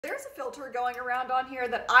There's a filter going around on here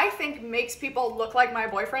that I think makes people look like my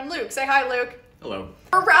boyfriend Luke. Say hi, Luke. Hello.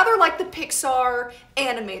 Or rather like the Pixar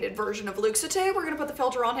animated version of Luke. So today we're gonna put the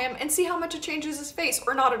filter on him and see how much it changes his face,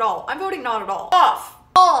 or not at all. I'm voting not at all. Off,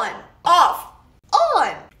 on, off,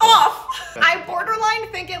 on, off. I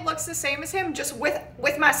borderline think it looks the same as him, just with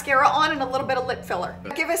mascara on and a little bit of lip filler.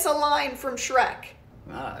 Give us a line from Shrek.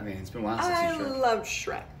 I mean, it's been a while since I you've Shrek. love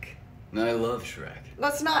Shrek. No, I love Shrek.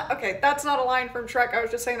 That's not, okay, that's not a line from Shrek. I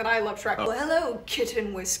was just saying that I love Shrek. Oh. Well, hello,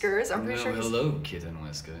 Kitten Whiskers. I'm pretty sure he's... Hello, Kitten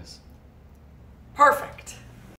Whiskers. Perfect.